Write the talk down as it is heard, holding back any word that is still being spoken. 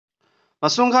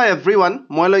Masungha everyone,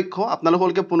 মই লক্ষ্য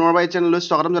আপোনালোকলৈকে পুনৰবাৰ এই চেনেললৈ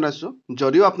স্বাগতম জনাইছো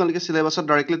যদিও আপোনালোকে সিলেবাছত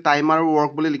ডাইৰেক্টলি টাইম আৰু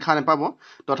ৱৰ্ক বুলি লিখা নাপাব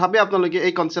তথাপি আপোনালোকে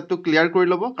এই কনসেপ্টটো ক্লিয়াৰ কৰি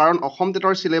ল'ব কাৰণ অসম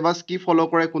টেটৰ সিলেবাস কি ফলো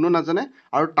কৰে কোনো নাজানে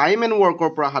আৰু টাইম এণ্ড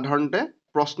ৱৰ্কৰ পৰা সাধাৰণতে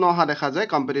প্ৰশ্ন অহা দেখা যায়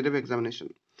competitive examination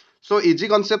so easy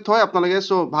concept হয় আপোনালোকে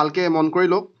সো ভালকে মন কৰি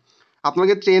লওক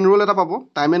আপোনালোকে চেইন ৰুল এটা পাব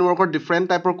টাইম এণ্ড ৱৰ্কৰ ডিফাৰেণ্ট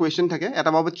টাইপৰ কুৱেশ্যন থাকে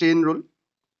এটা পাব চেইন ৰুল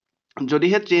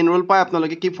যদিহে চেইন ৰুল পায়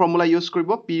আপোনালোকে কি ফৰ্মুলা ইউজ কৰিব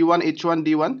P1 H1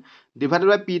 D1 divided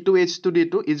by P2 H2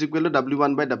 D2 is equal to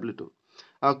W1 by W2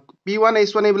 P1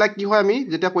 H1 এইবিলাক কি হয় আমি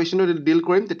যেতিয়া কুৱেশ্যনটো ডিল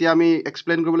কৰিম তেতিয়া আমি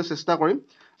এক্সপ্লেইন কৰিবলৈ চেষ্টা কৰিম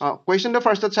কুৱেশ্যনটো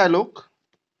ফাৰ্ষ্টত চাই লওক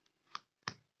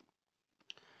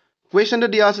কুৱেশ্যনটো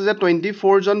দিয়া আছে যে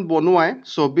 24 জন বনুৱাই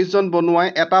 24 জন বনুৱাই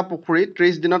এটা পুখুৰী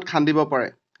 30 দিনত খান্দিব পাৰে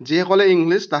যিসকলে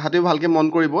ইংলিছ তাহাঁতেও ভালকে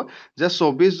মন কৰিব যে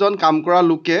 24 জন কাম কৰা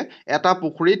লোকে এটা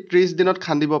পুখুৰী 30 দিনত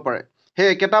খান্দিব পাৰে হে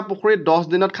একেটা পুখুৰী 10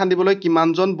 দিনত খান্দিবলৈ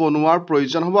কিমানজন বনুৱাৰ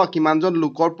প্ৰয়োজন হ'ব কিমানজন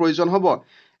লোকৰ প্ৰয়োজন হ'ব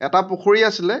এটা পুখুৰী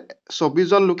আছিলে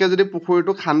 24 জন লোকে যদি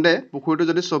পুখুৰীটো খান্দে পুখুৰীটো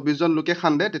যদি 24 জন লোকে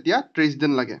খান্দে তেতিয়া 30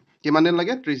 দিন লাগে কিমান দিন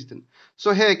লাগে 30 দিন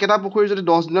সো হে একেটা পুখুৰী যদি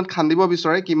 10 দিনত খান্দিব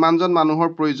বিচাৰে কিমানজন মানুহৰ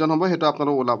প্ৰয়োজন হ'ব হেতু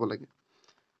আপোনালোক ওলাব লাগে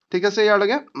ঠিক আছে ইয়াৰ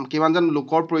লগে কিমানজন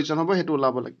লোকৰ প্ৰয়োজন হ'ব হেতু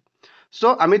ওলাব লাগে সো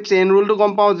আমি চেইন ৰুলটো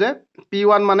গম পাও যে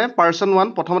P1 মানে পাৰসন 1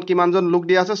 প্ৰথমত কিমানজন লোক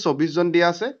দিয়া আছে 24 জন দিয়া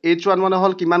আছে H1 মানে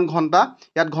হল কিমান ঘন্টা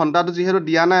ইয়াত ঘন্টাটো যেহেতু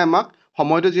দিয়া নাই আমাক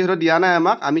সময়টো যেহেতু দিয়া নাই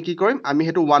আমাক আমি কি কৰিম আমি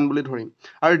হেতু 1 বুলি ধৰিম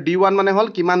আৰু D1 মানে হল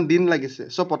কিমান দিন লাগিছে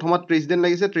সো প্ৰথমত 30 দিন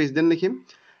লাগিছে 30 দিন লিখিম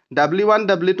W1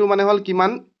 W2 মানে হল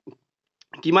কিমান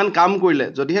কাম কৰিলে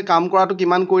যদিহে কাম কৰাটো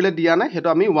কিমান কৰিলে দিয়া নাই হেতু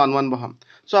আমি 1 1 বহাম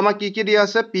সো আমাক কি দিয়া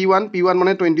আছে P1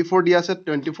 মানে 24 দিয়া আছে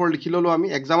 24 লিখি ললো আমি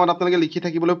এক্সামত আপোনালোকে লিখি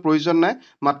থাকিবলৈ প্ৰয়োজন নাই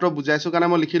মাত্ৰ বুজাইছো কাৰণে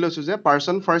মই লিখি লৈছো যে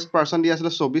পারসন ফার্স্ট পারসন দিয়া আছিল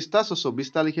 24 টা সো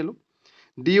 24 টা লিখিলো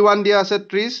D1 দিয়া আছে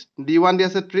 30 D1 দিয়া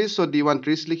আছে 30 সো D1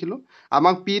 30 লিখিলো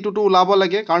আমাক P2 টো ওলাব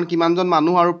লাগে কাৰণ কিমানজন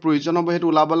মানুহ আৰু প্ৰয়োজন হ'ব হেতু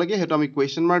ওলাব লাগে হেতু আমি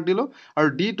কোৱেশ্চন মাৰ্ক দিলো আৰু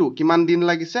D2 কিমান দিন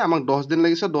লাগিছে আমাক 10 দিন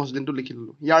লাগিছে 10 দিনটো লিখি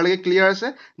ললো ইয়াৰ লগে ক্লিয়াৰ আছে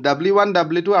W1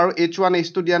 W2 আৰু H1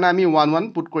 H2 দিয়া নাই আমি 1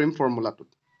 1 পুট কৰিম ফৰ্মুলাটো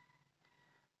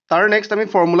তাৰ নেক্সট আমি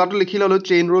ফৰ্মুলাটো লিখি ললো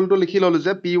চেইন ৰুলটো লিখি ললো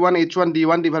যে P1 H1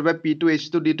 D1 divided by P2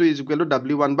 H2 D2 is equal to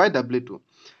W1 by W2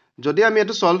 যদি আমি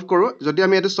এটো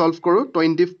সলভ কৰো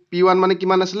 20 P1 মানে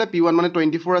কিমান আছিল P1 মানে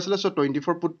 24 আছিল সো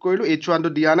 24 পুট কৰিলো H1 টো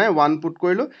দিয়া নাই 1 পুট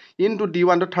কৰিলো ইনটু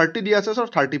D1 টো 30 দিয়া আছে সো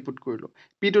 30 পুট কৰিলো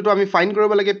P2 টো আমি ফাইন্ড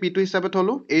কৰিব লাগে P2 হিচাপে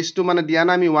থলো H2 মানে দিয়া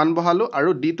নাই আমি 1 বহালো আৰু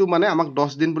D2 মানে আমাক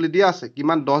 10 দিন বুলি দিয়া আছে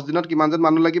কিমান 10 দিনত কিমানজন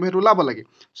মানুহ লাগিব হেতু ওলাব লাগে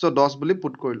সো 10 বুলি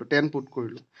পুট কৰিলো 10 পুট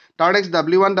কৰিলো তাৰ নেক্সট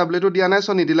W1 W2 দিয়া নাই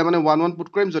সো নিদিলে মানে 1 1 পুট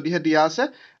কৰিম যদিহে দিয়া আছে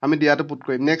আমি দিয়াটো পুট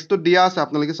কৰিম নেক্সট টো দিয়া আছে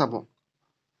আপোনালোকে চাব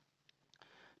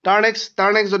তাৰ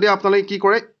নেক্সট যদি আপোনালোকে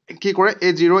কি কৰে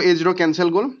a0 কেনসেল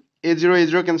গল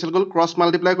a0 কেনসেল গল ক্ৰস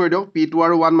মাল্টিপ্লাই কৰি দিও p2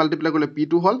 আৰু 1 মাল্টিপ্লাই কৰিলে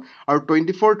p2 হল আৰু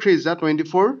 24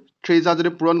 3 যা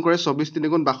যদি পূৰণ কৰে 24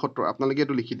 3 গুণ 72 আপোনালোকে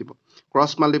এটো লিখি দিব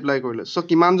ক্ৰস মাল্টিপ্লাই কৰিলে সো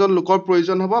কিমানজন লোকৰ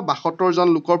প্ৰয়োজন হ'ব 72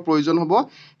 জন লোকৰ প্ৰয়োজন হ'ব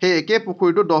হে একে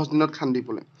পুখুৰীটো 10 দিনত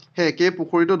খান্দিবলৈ হে একে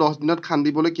পুখুৰীটো 10 দিনত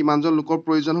খান্দিবলৈ কিমানজন লোকৰ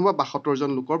প্ৰয়োজন হ'ব 72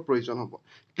 জন লোকৰ প্ৰয়োজন হ'ব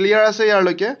ক্লিয়াৰ আছে ইয়াৰ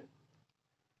লৈকে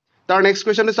তাৰ নেক্সট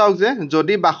কোৱেশ্চনটো চাওক যে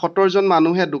যদি 72 জন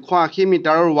মানুহে 280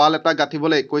 মিটাৰৰ ওয়াল এটা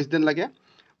গাঁঠিবলৈ 21 দিন লাগে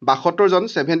 72 জন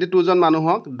 72 জন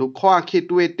মানুহক 280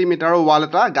 280 মিটাৰৰ ওয়াল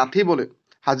এটা গাঁঠিবলৈ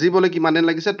হাজিবলৈ কিমান দিন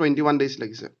লাগিছে 21 ডেজ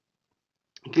লাগিছে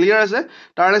ক্লিয়াৰ আছে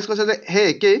তাৰ নেক্সট কৈছে যে হে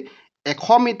একে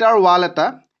 100 মিটাৰ ওয়াল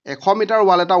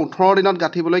এটা 18 দিনত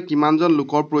গাঁঠিবলৈ কিমানজন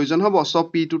লোকৰ প্ৰয়োজন হ'ব সো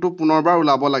P2 টো পুনৰবাৰ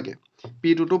ওলাব লাগে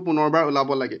P2 টো পুনৰবাৰ ওলাব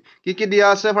লাগে কি দিয়া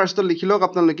আছে ফাৰ্ষ্টত লিখি লওক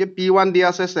আপোনালোকে P1 দিয়া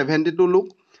আছে 72 লোক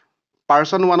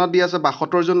পারসন 1 দিয়া আছে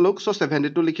 72 জন লোক সো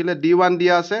 72 লিখিলে D1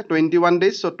 দিয়া আছে 21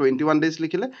 ডেজ সো 21 ডেজ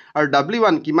লিখিলে আৰু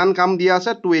W1 কিমান কাম দিয়া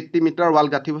আছে 280 মিটাৰ ওয়াল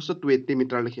গাঁঠিব সো 280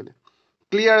 মিটাৰ লিখিলে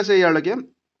ক্লিয়াৰ আছে ইয়াৰ লগে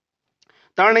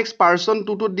তাৰ নেক্সট পারসন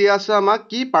 2 টো দিয়া আছে আমাক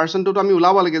কি পারসন 2 টো আমি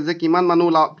ওলাব লাগে যে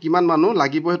কিমান মানুহ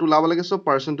লাগিব হেতু ওলাব লাগে সো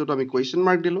পারসন 2 টো আমি কোৱেশ্চন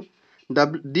মাৰ্ক দিলো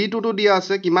D2 টো দিয়া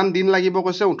আছে কিমান দিন লাগিব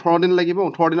কৈছে 18 দিন লাগিব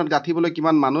 18 দিনত গাঁঠিবলৈ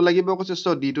কিমান মানুহ লাগিব কৈছে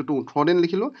সো D2 টো 18 দিন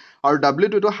লিখিলো আৰু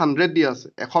W2 টো 100 দিয়া আছে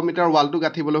 100 মিটাৰ ওয়ালটো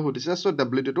গাঁঠিবলৈ সুধিছে সো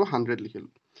W2 টো 100 লিখিলো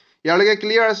ইয়াৰ লগে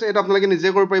ক্লিয়াৰ আছে এটা আপোনালোকে নিজে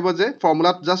কৰিব পাৰিব যে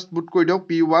ফৰ্মুলাত জাস্ট পুট কৰি দিয়ক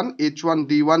P1 H1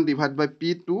 D1 divided by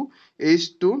P2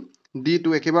 H2 D2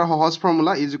 একেবাৰে সহজ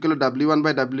formula is equal to W1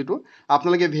 by W2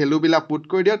 আপোনালোকে ভ্যালু বিলাক পুট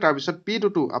কৰি দিয়ক তাৰ পিছত P2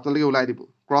 টো আপোনালোকে ওলাই দিব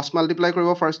ক্ৰস মাল্টিপ্লাই কৰিব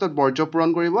ফাৰ্ষ্টত বৰ্জ্য পূৰণ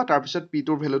কৰিব তাৰ পিছত P2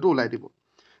 ৰ ভ্যালুটো ওলাই দিব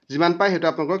যিমান পাই হেতু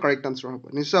আপোনালোকৰ কাৰেক্ট আনসাৰ হ'ব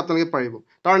নিশ্চয় আপোনালোকে পাৰিব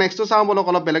তাৰ নেক্সটটো চাও বলক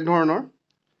অলপ বেলেগ ধৰণৰ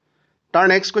তাৰ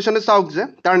নেক্সট কোৱেশ্চনটো চাওক যে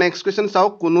তাৰ নেক্সট কোৱেশ্চন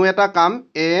চাওক কোনো এটা কাম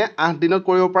A 8 দিনত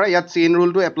কৰিব পাৰে ইয়াত চেইন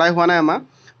ৰুলটো এপ্লাই হোৱা নাই আমাৰ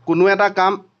কোনো এটা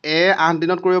কাম A 8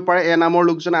 দিনত কৰিব পাৰে A নামৰ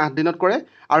লোকজনে 8 দিনত কৰে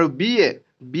আৰু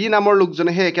B নামৰ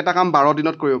লোকজনে হে একেটা কাম 12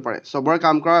 দিনত কৰিব পাৰে সবৰে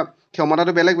কাম কৰা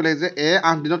ক্ষমতাটো বেলেগ বেলেগ যে A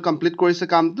 8 দিনত কমপ্লিট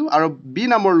কৰিছে কামটো আৰু B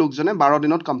নামৰ লোকজনে 12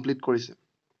 দিনত কমপ্লিট কৰিছে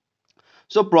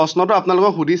সো প্ৰশ্নটো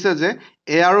আপোনালোকক সুধিছে যে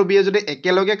এ আৰু বি যদি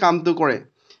একেলগে কামটো কৰে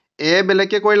এ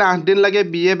বেলেগে কৰিলে 8 দিন লাগে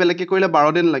বি এ বেলেগে কৰিলে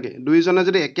 12 দিন লাগে দুইজনে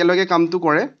যদি একেলগে কামটো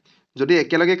কৰে যদি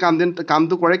একেলগে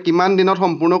কামটো কৰে কিমান দিনত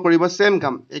সম্পূৰ্ণ কৰিব সেম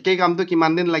কাম একেই কামটো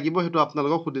কিমান দিন লাগিব হেতু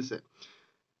আপোনালোকক সুধিছে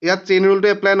ইয়াত চেইন ৰুলটো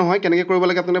এপ্লাই নহয় কেনেকৈ কৰিব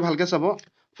লাগে আপোনালোকে ভালকৈ চাব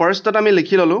ফাৰ্ষ্টত আমি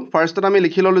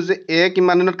লিখি ললো যে এ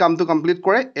কিমান দিনত কামটো কমপ্লিট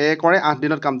কৰে এ কৰে 8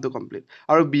 দিনত কামটো কমপ্লিট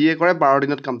আৰু বি এ কৰে 12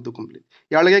 দিনত কামটো কমপ্লিট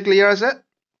ইয়ালৈকে ক্লিয়াৰ আছে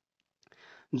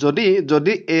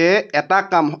যদি এ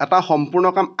এটা সম্পূৰ্ণ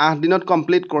কাম 8 দিনত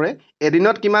কমপ্লিট কৰে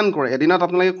এদিনত কিমান কৰে এদিনত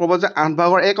আপোনালোকে ক'ব যে 8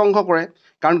 ভাগৰ 1 অংশ কৰে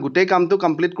কাৰণ গোটেই কামটো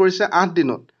কমপ্লিট কৰিছে 8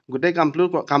 দিনত গোটেই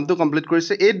কামটো কমপ্লিট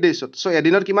কৰিছে 8 ডেজত সো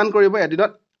এদিনত কিমান কৰিব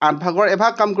এদিনত 8 ভাগৰ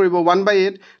এভাগ কাম কৰিব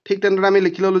 1/8 ঠিক তেনেদৰে আমি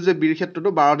লিখি ললো যে বিৰ ক্ষেত্ৰটো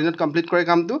 12 দিনত কমপ্লিট কৰে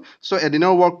কামটো সো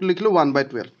এদিনৰ ওয়াৰ্কটো লিখিলো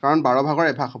 1/12 কাৰণ 12 ভাগৰ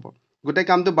এভাগ হ'ব গোটেই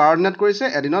কামটো 12 দিনত কৰিছে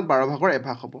এদিনত 12 ভাগৰ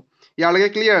এভাগ হ'ব ইয়ালৈকে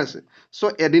ক্লিয়াৰ আছে সো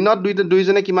এদিনত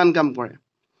দুইজনে কিমান কাম কৰে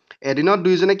এদিনত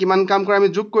দুইজনে কিমান কাম কৰে আমি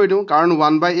যোগ কৰি দিওঁ কাৰণ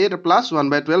 1/8 প্লাস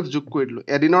 1/12 যোগ কৰি দিলো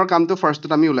এদিনৰ কামটো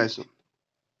ফাৰ্ষ্টত আমি উলাইছো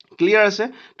ক্লিয়াৰ আছে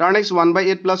তাৰ নেক্সট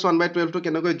 1/8 প্লাস 1/12 টো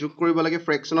কেনেকৈ যোগ কৰিব লাগে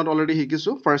ফ্ৰেকশনত অলৰেডি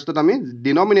শিকিছো ফাৰ্ষ্টত আমি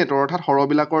ডিনমিনেটৰ অৰ্থাৎ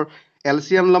হৰবিলাকৰ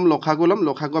এলসিএম লম লসাগু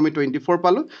আমি 24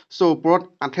 পালো সো ওপৰত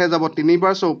 8 এ যাব 3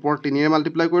 বাৰ সো ওপৰত 3 এ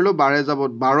মাল্টিপ্লাই কৰিলো 12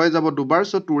 এ যাব 2 বাৰ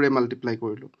সো 2 এ মাল্টিপ্লাই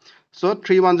কৰিলো সো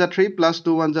 3 1 যা 3 প্লাস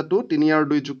 2 1 যা 2 3 আৰু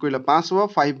 2 যোগ কৰিলে 5 হ'ব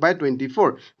 5/24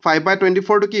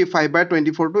 5/24 টো কি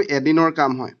 5/24 টো এদিনৰ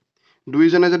কাম হয়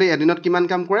দুইজনে যদি এদিনত কিমান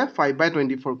কাম কৰে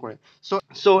 5/24 কৰে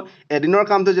সো এদিনৰ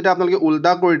কামটো যেতিয়া আপোনালোকে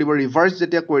উল্টা কৰি দিব ৰিভাৰ্স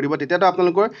যেতিয়া কৰি দিব তেতিয়াতো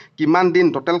আপোনালোকৰ কিমান দিন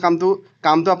টোটাল কামটো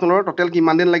আপোনালোকৰ টোটাল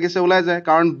কিমান দিন লাগিছে ওলাই যায়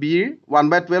কাৰণ বি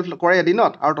 1/12 কৰে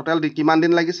এদিনত আৰু টোটাল কিমান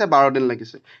দিন লাগিছে 12 দিন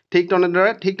লাগিছে ঠিক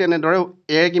তেনেদৰে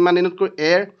এ কিমান দিনত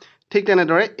ঠিক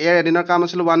তেনেদৰে এ এদিনৰ কাম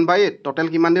আছিল 1/8 টোটাল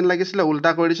কিমান দিন লাগিছিল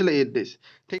উল্টা কৰি দিছিল 8 ডেজ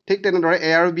ঠিক তেনেদৰে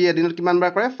এ আৰু বি এদিনত কিমান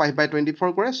বাৰ কৰে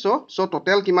 5/24 কৰে সো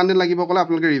টোটাল কিমান দিন লাগিব কলে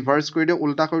আপোনালোকে ৰিভাৰ্স কৰি দিও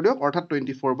উল্টা কৰি দিও অৰ্থাৎ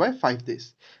 24/5 ডেজ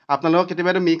আপোনালোকক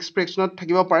কেতিয়াবা এটা মিক্স ফ্ৰেকশনত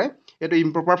থাকিব পাৰে এটো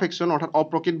ইম্প্ৰপাৰ ফ্ৰেকশন অৰ্থাৎ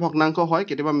অপ্ৰকৃত ভগ্নাংশ হয়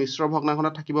কেতিয়াবা মিশ্ৰ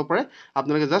ভগ্নাংশত থাকিব পাৰে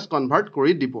আপোনালোকে জাস্ট কনভাৰ্ট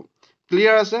কৰি দিব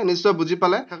ক্লিয়াৰ আছে নিশ্চয় বুজি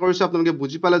পালে আশা কৰিছো আপোনালোকে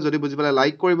বুজি পালে যদি বুজি পালে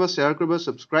লাইক কৰিব শেয়াৰ কৰিব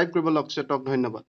সাবস্ক্ৰাইব কৰিব লক্ষ্য টক ধন্যবাদ